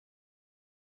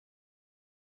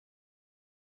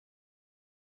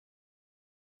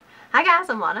Hi guys,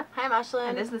 I'm Lana. Hi, I'm Ashlyn.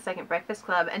 And this is the Second Breakfast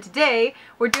Club. And today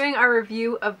we're doing our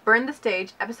review of Burn the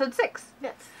Stage, episode 6.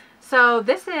 Yes. So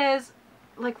this is,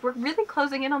 like, we're really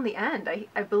closing in on the end.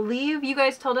 I believe you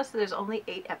guys told us that there's only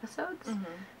 8 episodes.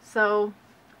 Mm-hmm. So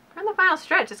we're in the final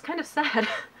stretch. It's kind of sad.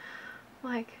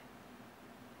 Like,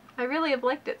 I really have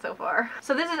liked it so far.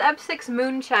 So this is Ep 6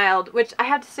 Moonchild, which I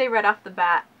have to say right off the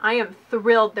bat, I am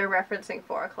thrilled they're referencing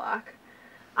 4 o'clock.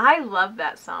 I love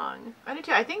that song. I do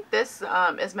too. I think this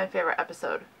is my favorite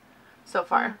episode so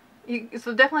far.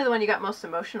 So definitely the one you got most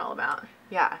emotional about.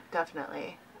 Yeah,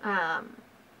 definitely. But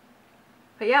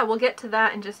yeah, we'll get to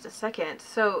that in just a second.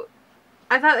 So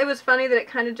I thought it was funny that it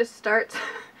kind of just starts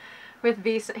with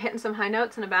V hitting some high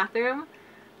notes in a bathroom.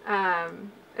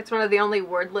 It's one of the only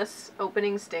wordless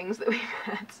opening stings that we've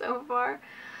had so far.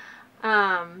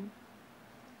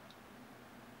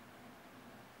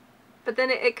 But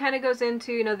then it kind of goes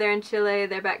into, you know, they're in Chile,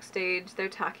 they're backstage, they're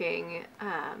talking.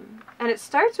 And it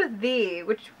starts with V,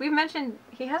 which we mentioned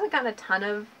he hasn't gotten a ton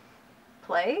of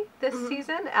play this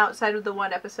season, outside of the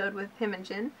one episode with him and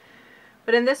Jin.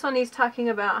 But in this one, he's talking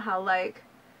about how, like,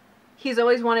 he's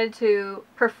always wanted to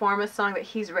perform a song that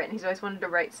he's written. He's always wanted to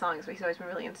write songs, but he's always been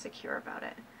really insecure about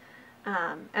it.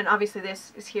 And obviously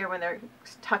this is here when they're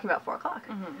talking about 4 o'clock.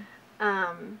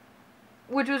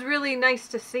 Which was really nice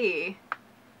to see.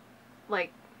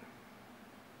 Like,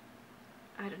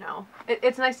 I don't know.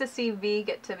 It's nice to see V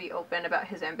get to be open about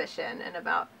his ambition and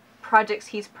about projects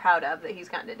he's proud of that he's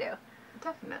gotten to do.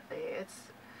 Definitely.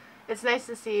 It's nice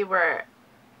to see where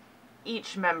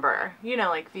each member, you know,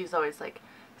 like V's always like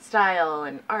style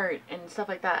and art and stuff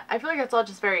like that. I feel like it's all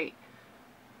just very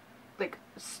like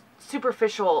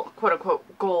superficial quote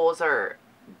unquote goals or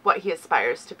what he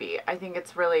aspires to be. I think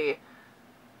it's really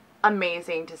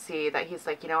amazing to see that he's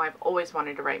like, you know, I've always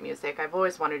wanted to write music. I've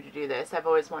always wanted to do this. I've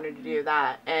always wanted to do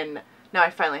that. And now I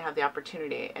finally have the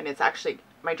opportunity. And it's actually,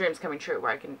 my dream's coming true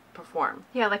where I can perform.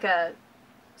 Yeah, like a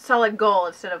solid goal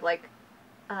instead of like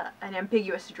an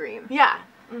ambiguous dream. Yeah.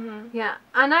 Yeah.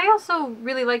 And I also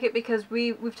really like it because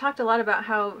we've talked a lot about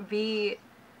how V,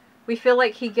 we feel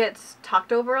like he gets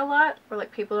talked over a lot, or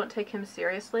like people don't take him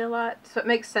seriously a lot. So it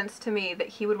makes sense to me that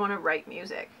he would want to write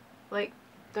music. Like,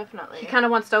 definitely. He kind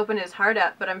of wants to open his heart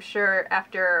up, but I'm sure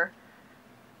after,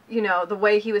 you know, the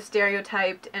way he was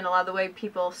stereotyped and a lot of the way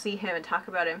people see him and talk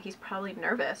about him, he's probably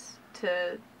nervous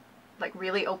to, like,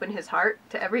 really open his heart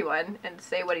to everyone and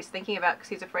say what he's thinking about because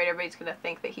he's afraid everybody's going to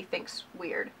think that he thinks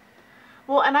weird.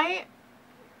 Well, and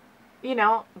you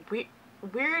know,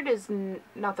 weird is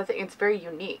not the thing. It's very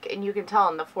unique, and you can tell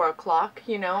in the 4 o'clock,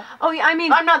 you know? Oh, yeah, I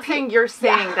mean... I'm not saying you're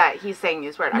saying that he's saying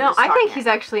these words. No, I think he's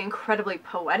actually incredibly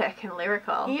poetic and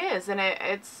lyrical. He is, and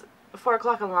it's... 4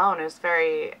 o'clock alone is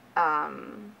very,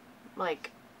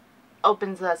 like,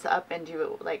 opens us up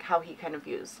into, like, how he kind of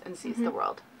views and sees the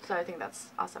world. So I think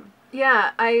that's awesome.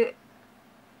 Yeah, I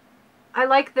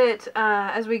like that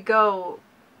as we go...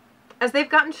 As they've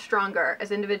gotten stronger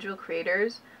as individual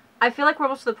creators... I feel like we're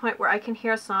almost to the point where I can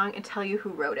hear a song and tell you who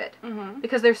wrote it.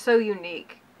 Because they're so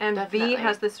unique. And Definitely. V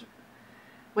has this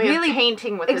way really... of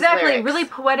painting with exactly, his lyrics. really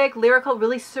poetic, lyrical,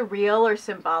 really surreal or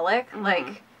symbolic.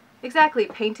 Like, exactly,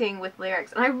 painting with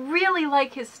lyrics. And I really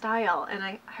like his style. And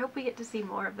I hope we get to see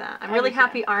more of that. I'm really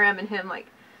happy RM and him, like...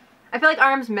 I feel like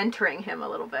RM's mentoring him a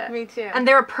little bit. Me too. And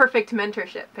they're a perfect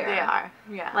mentorship pair. They are,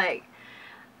 yeah. Like...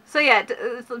 So yeah,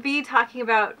 V talking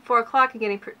about 4 o'clock and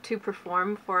getting to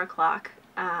perform 4 o'clock.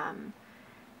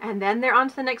 And then they're on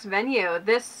to the next venue.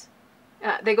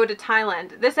 They go to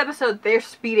Thailand. This episode, they're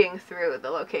speeding through the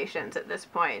locations at this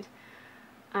point.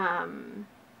 And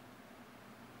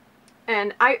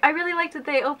I really liked that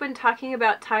they opened talking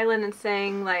about Thailand and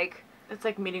saying, like... It's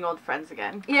like meeting old friends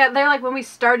again. Yeah, they're like, when we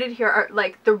started here,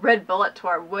 like, the Red Bullet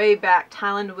Tour, way back,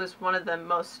 Thailand was one of the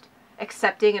most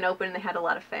accepting and open, and they had a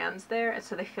lot of fans there. And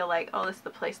so they feel like, oh, this is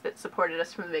the place that supported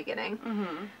us from the beginning.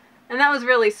 And that was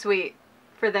really sweet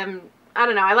for them. I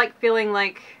don't know, I like feeling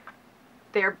like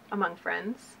they're among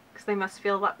friends, because they must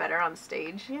feel a lot better on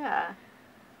stage. Yeah.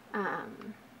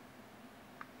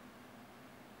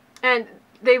 And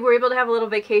they were able to have a little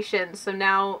vacation, so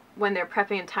now when they're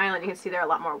prepping in Thailand, you can see they're a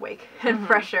lot more awake and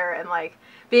fresher and, like,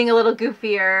 being a little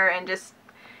goofier, and just,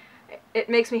 it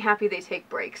makes me happy they take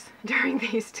breaks during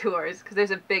these tours, because there's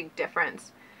a big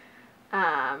difference.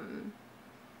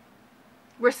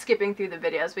 We're skipping through the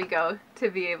video as we go to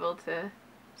be able to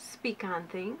speak on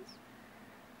things.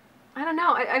 I don't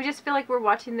know. I just feel like we're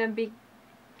watching them be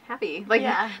happy. Like,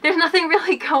 there's nothing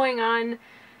really going on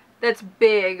that's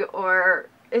big, or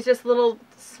it's just little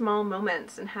small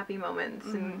moments and happy moments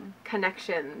and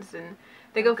connections. And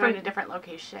they go going from to different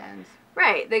locations.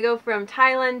 Right. They go from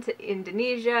Thailand to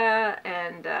Indonesia,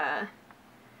 and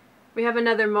We have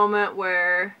another moment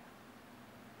where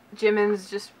Jimin's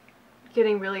just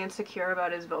getting really insecure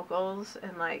about his vocals,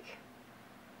 and like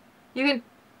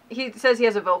he says he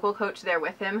has a vocal coach there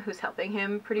with him who's helping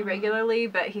him pretty regularly,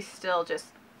 but he's still just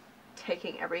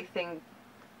taking everything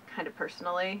kind of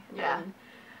personally. Yeah. And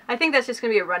I think that's just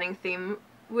going to be a running theme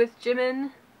with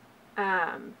Jimin.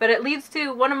 But it leads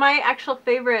to one of my actual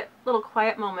favorite little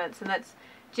quiet moments, and that's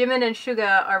Jimin and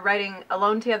Suga are riding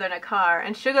alone together in a car,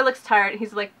 and Suga looks tired, and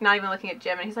he's like not even looking at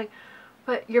Jimin. He's like,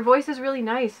 but your voice is really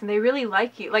nice, and they really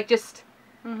like you. Like, just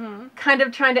kind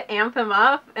of trying to amp him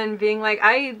up and being like,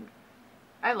 I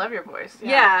love your voice.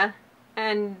 Yeah.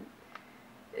 And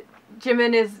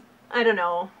Jimin is, I don't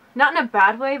know, not in a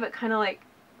bad way, but kind of like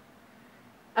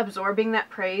absorbing that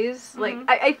praise. Like,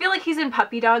 I feel like he's in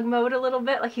puppy dog mode a little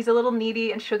bit. Like, he's a little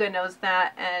needy, and Suga knows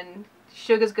that, and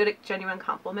Suga's good at genuine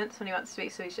compliments when he wants to be,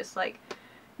 so he's just like,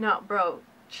 no, bro,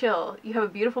 chill. You have a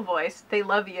beautiful voice. They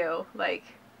love you. Like,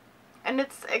 and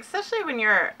it's especially when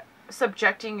you're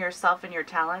subjecting yourself and your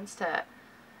talents to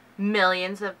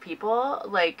millions of people,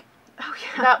 like, oh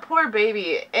yeah, that poor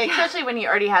baby, especially when he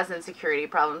already has insecurity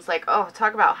problems, like, oh,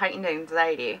 talk about heightened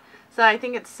anxiety. So I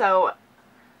think it's so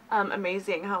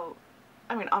amazing how,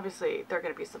 I mean, obviously they're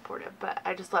going to be supportive, but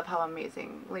I just love how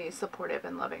amazingly supportive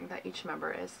and loving that each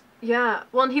member is. Yeah,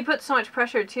 well, and he puts so much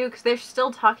pressure, too, because they're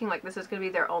still talking like this is going to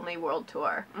be their only world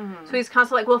tour. So he's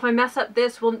constantly like, well, if I mess up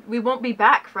this, we won't be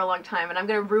back for a long time, and I'm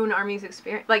going to ruin ARMY's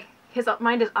experience. Like, his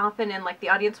mind is often in, like, the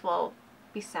audience will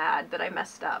be sad that I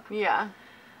messed up. Yeah.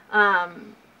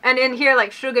 And in here,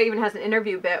 like, Suga even has an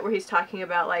interview bit where he's talking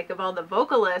about, like, of all the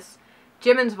vocalists,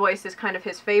 Jimin's voice is kind of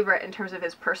his favorite in terms of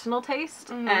his personal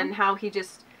taste, and how he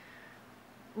just,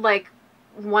 like,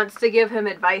 wants to give him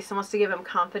advice and wants to give him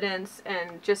confidence,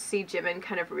 and just see Jimin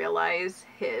kind of realize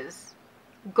his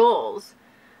goals.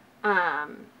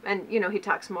 And, you know, he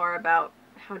talks more about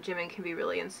how Jimin can be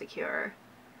really insecure.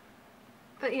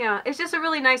 But yeah, it's just a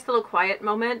really nice little quiet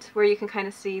moment where you can kind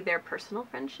of see their personal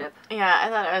friendship. Yeah, I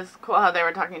thought it was cool how they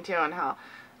were talking too, and how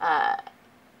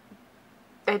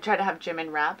they tried to have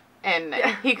Jimin rap, and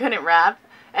he couldn't rap.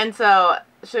 And so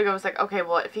Suga was like, okay,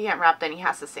 well, if he can't rap, then he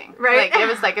has to sing. Right. Like, it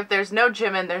was like, if there's no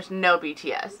Jimin, there's no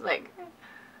BTS. Like,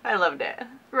 I loved it.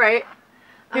 Right.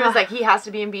 He was like, he has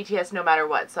to be in BTS no matter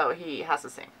what, so he has to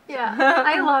sing. Yeah,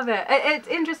 I love it. It's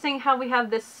interesting how we have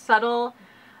this subtle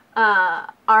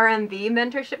R&B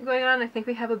mentorship going on. I think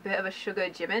we have a bit of a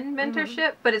Suga Jimin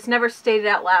mentorship, but it's never stated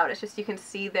out loud. It's just you can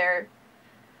see they're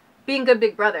being good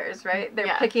big brothers, right?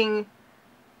 They're picking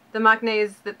the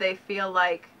maknaes that they feel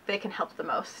like they can help the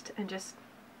most and just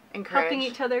helping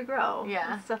each other grow.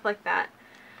 Yeah. And stuff like that.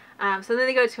 So then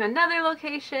they go to another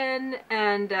location,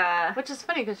 and which is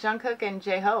funny because Jungkook and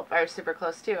J-Hope are super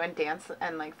close too, and dance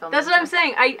and like film. That's what I'm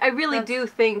saying. I really do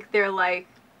think they're like,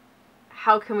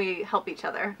 how can we help each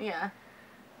other? Yeah.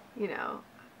 You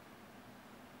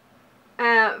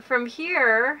know. From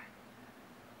here,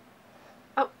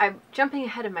 oh, I'm jumping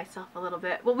ahead of myself a little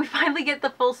bit. Well, we finally get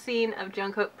the full scene of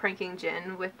Jungkook pranking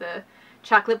Jin with the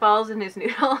chocolate balls in his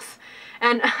noodles.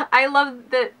 And I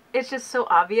love that it's just so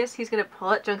obvious he's going to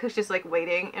pull it. Jungkook's just like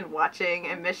waiting and watching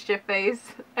and mischief face.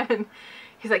 And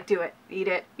he's like, do it, eat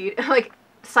it, like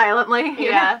silently.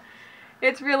 Yeah.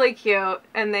 It's really cute.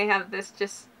 And they have this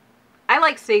just, I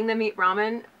like seeing them eat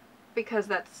ramen because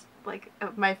that's like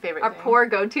my favorite our thing. poor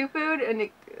go-to food. And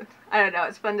I don't know,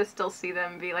 it's fun to still see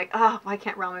them be like, oh, why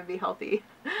can't ramen be healthy?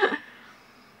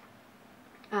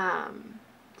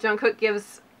 Jungkook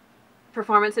gives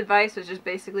performance advice, which is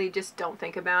basically just don't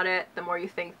think about it. The more you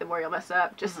think, the more you'll mess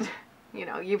up. Just, you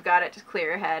know, you've got it. Just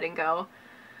clear your head and go.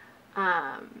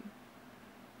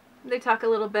 They talk a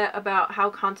little bit about how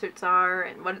concerts are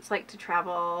and what it's like to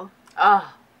travel.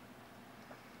 Oh.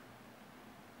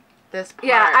 This part.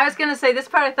 Yeah, I was going to say, this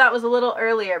part I thought was a little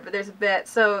earlier, but there's a bit.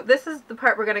 So this is the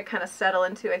part we're going to kind of settle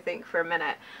into, I think, for a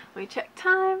minute. Let me check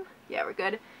time. Yeah, we're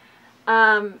good.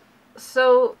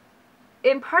 So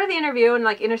in part of the interview and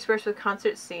like interspersed with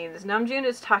concert scenes, Namjoon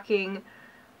is talking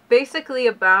basically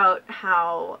about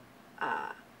how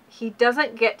he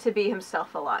doesn't get to be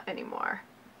himself a lot anymore.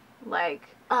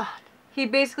 Like, he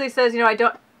basically says, you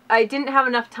know, I didn't have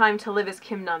enough time to live as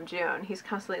Kim Namjoon. He's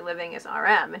constantly living as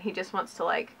RM, and he just wants to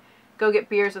like go get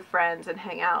beers with friends and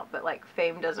hang out, but like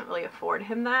fame doesn't really afford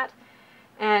him that.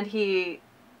 And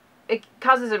it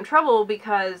causes him trouble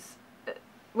because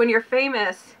when you're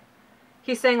famous,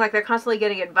 he's saying like they're constantly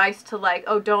getting advice to like,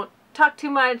 oh, don't talk too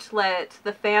much, let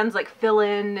the fans like fill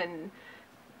in and,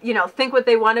 you know, think what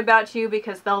they want about you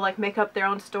because they'll like make up their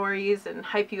own stories and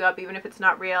hype you up even if it's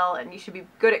not real, and you should be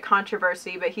good at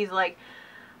controversy. But he's like,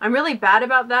 I'm really bad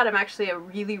about that. I'm actually a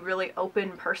really, really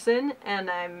open person,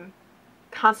 and I'm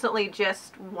constantly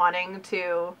just wanting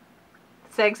to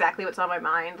say exactly what's on my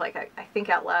mind. Like, I think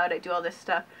out loud, I do all this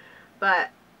stuff. But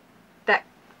that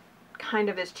kind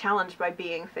of is challenged by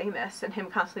being famous and him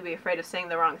constantly being afraid of saying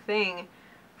the wrong thing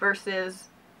versus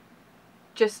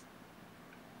just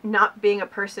not being a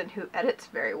person who edits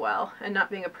very well and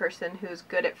not being a person who's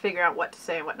good at figuring out what to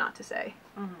say and what not to say.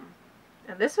 Mm-hmm.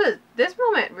 And this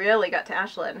moment really got to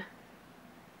Ashlyn.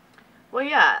 Well,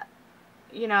 yeah.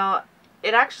 You know,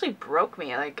 it actually broke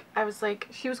me. Like, I was like...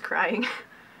 She was crying.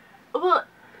 Well,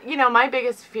 you know, my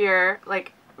biggest fear,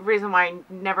 like, reason why I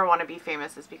never want to be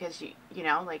famous is because, you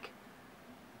know, like,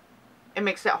 it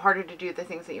makes it harder to do the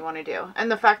things that you want to do. And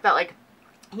the fact that, like,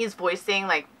 he's voicing,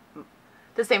 like,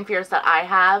 the same fears that I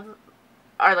have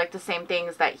are, like, the same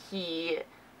things that he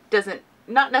doesn't,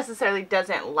 not necessarily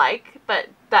doesn't like, but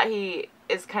that he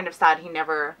is kind of sad he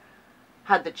never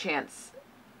had the chance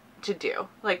to do.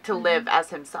 Like, to live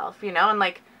as himself, you know? And,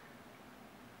 like,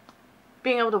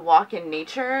 being able to walk in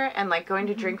nature and, like, going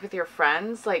to drink with your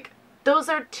friends, like, those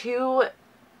are two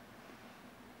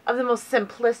of the most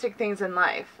simplistic things in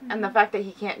life. And the fact that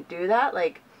he can't do that,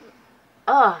 like,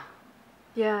 ugh.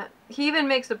 Yeah. He even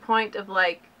makes a point of,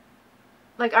 like,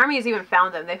 Army's even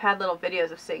found them. They've had little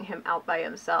videos of seeing him out by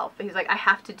himself. He's like, I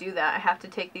have to do that. I have to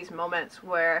take these moments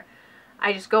where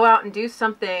I just go out and do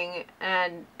something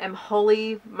and am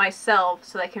wholly myself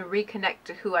so that I can reconnect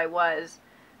to who I was,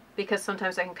 because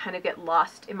sometimes I can kind of get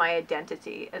lost in my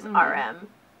identity as RM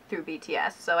through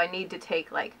BTS. So I need to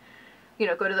take, like, you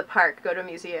know, go to the park, go to a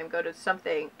museum, go to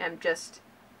something, and just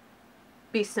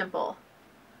be simple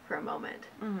for a moment,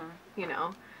 you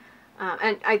know?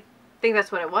 And I think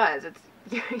that's what it was. It's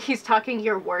he's talking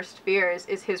your worst fears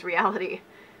is his reality.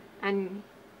 And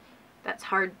that's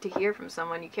hard to hear from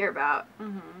someone you care about.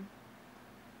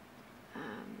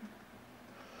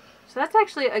 So that's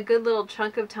actually a good little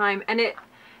chunk of time. And it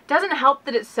doesn't help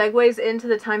that it segues into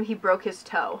the time he broke his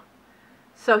toe.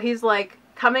 So he's, like,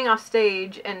 coming off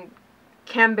stage and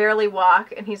can barely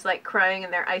walk, and he's, like, crying,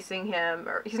 and they're icing him.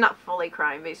 Or he's not fully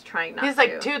crying, but he's trying not to. He's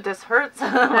like, dude, this hurts.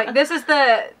 Like, this is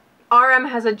the... RM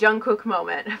has a Jungkook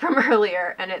moment from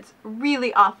earlier, and it's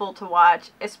really awful to watch,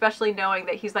 especially knowing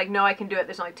that he's like, no, I can do it,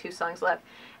 there's only 2 songs left.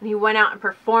 And he went out and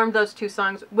performed those 2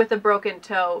 songs with a broken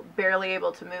toe, barely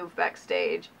able to move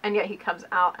backstage, and yet he comes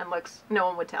out and looks, no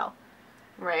one would tell.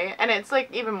 Right? And it's,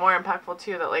 like, even more impactful,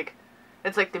 too, that, like,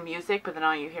 it's, like, the music, but then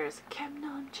all you hear is, Kim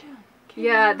Namjoon.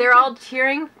 Yeah, they're all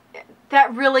cheering.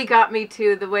 That really got me,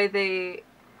 too, the way they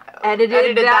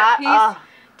edited that piece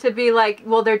to be like,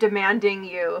 well, they're demanding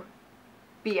you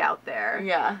be out there.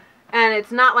 Yeah. And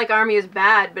it's not like Army is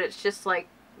bad, but it's just like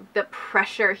the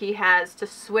pressure he has to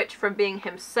switch from being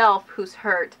himself, who's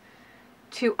hurt,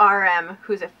 to RM,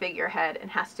 who's a figurehead and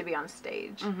has to be on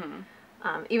stage.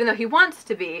 Even though he wants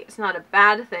to be, it's not a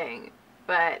bad thing,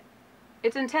 but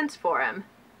it's intense for him.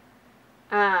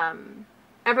 And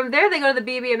from there they go to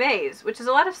the BBMAs, which is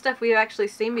a lot of stuff we've actually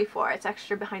seen before. It's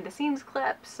extra behind the scenes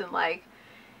clips and, like,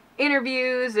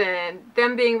 interviews and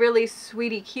them being really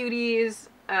sweetie cuties,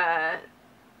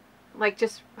 like,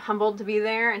 just humbled to be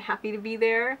there and happy to be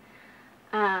there.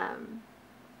 And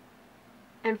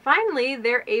finally,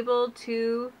 they're able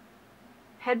to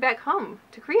head back home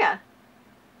to Korea.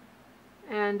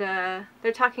 And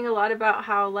they're talking a lot about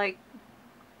how, like,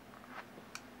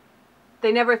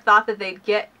 they never thought that they'd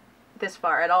get this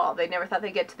far at all. They never thought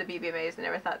they'd get to the BBMAs. They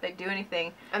never thought they'd do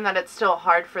anything. And that it's still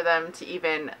hard for them to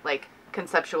even, like,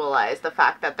 conceptualize the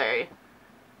fact that they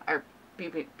are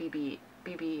BBMA.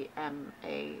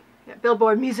 Yeah,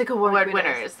 Billboard Music Award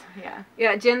winners. Yeah.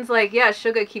 Yeah, Jin's like, yeah,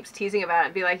 Suga keeps teasing about it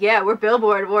and be like, yeah, we're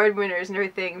Billboard Award winners and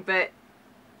everything, but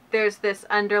there's this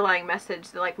underlying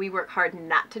message that, like, we work hard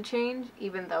not to change,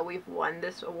 even though we've won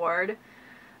this award.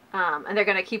 And they're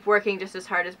going to keep working just as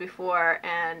hard as before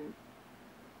and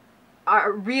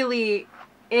are really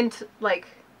like,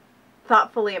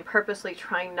 thoughtfully and purposely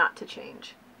trying not to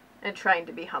change and trying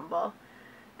to be humble.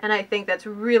 And I think that's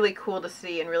really cool to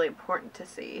see and really important to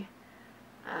see.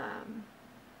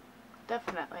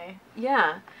 Definitely.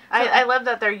 Yeah. I love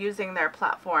that they're using their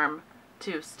platform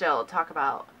to still talk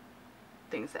about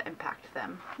things that impact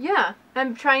them. Yeah.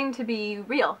 I'm trying to be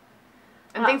real.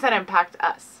 And things that impact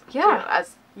us. Yeah. Too,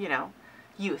 as, you know,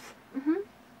 youth.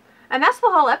 And that's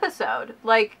the whole episode.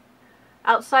 Like,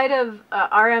 outside of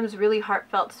RM's really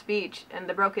heartfelt speech and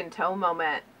the broken toe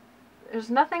moment, there's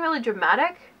nothing really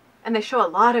dramatic. And they show a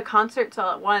lot of concerts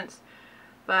all at once.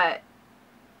 But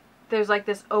there's, like,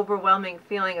 this overwhelming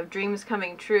feeling of dreams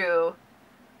coming true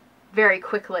very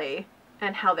quickly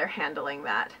and how they're handling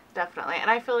that. Definitely. And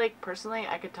I feel like, personally,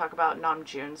 I could talk about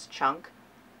Namjoon's chunk.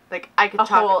 Like, I could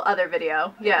talk... A whole other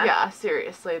video. Yeah. Yeah,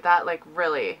 seriously. That, like,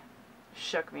 really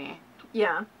shook me.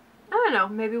 Yeah. I don't know.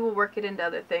 Maybe we'll work it into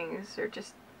other things or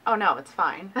just... Oh, no, it's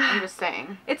fine. I'm just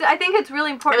saying. I think it's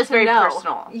really important to know. It was very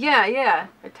personal. Yeah, yeah.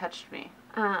 It touched me.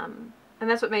 And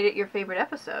that's what made it your favorite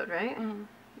episode, right? Mm-hmm.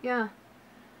 Yeah.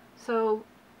 So,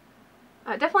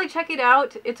 definitely check it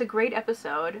out. It's a great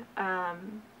episode.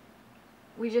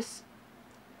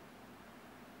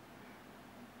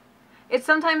 It's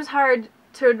sometimes hard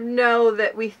to know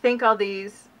that we think all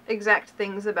these exact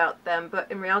things about them,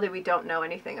 but in reality we don't know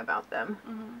anything about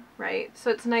them, right? So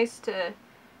it's nice to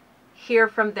hear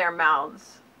from their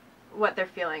mouths what they're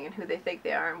feeling and who they think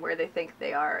they are and where they think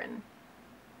they are and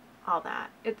all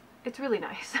that. It's really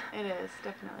nice. It is,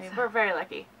 definitely. So, we're very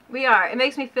lucky. We are. It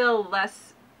makes me feel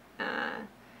less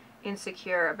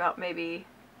insecure about maybe...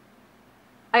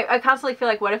 I constantly feel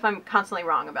like, what if I'm constantly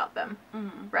wrong about them,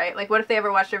 right? Like, what if they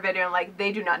ever watch their video and, like,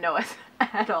 they do not know us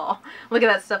at all? Look at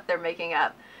that stuff they're making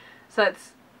up. So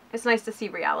it's nice to see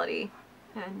reality,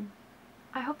 and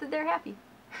I hope that they're happy.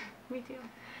 Me too.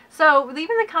 So, leave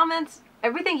in the comments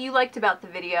everything you liked about the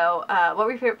video. What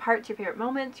were your favorite parts, your favorite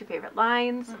moments, your favorite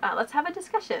lines? Let's have a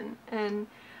discussion, and,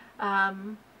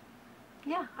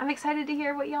 yeah, I'm excited to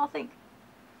hear what y'all think.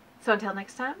 So, until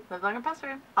next time, Live long and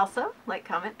prosper. Also, like,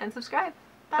 comment, and subscribe.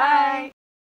 Bye.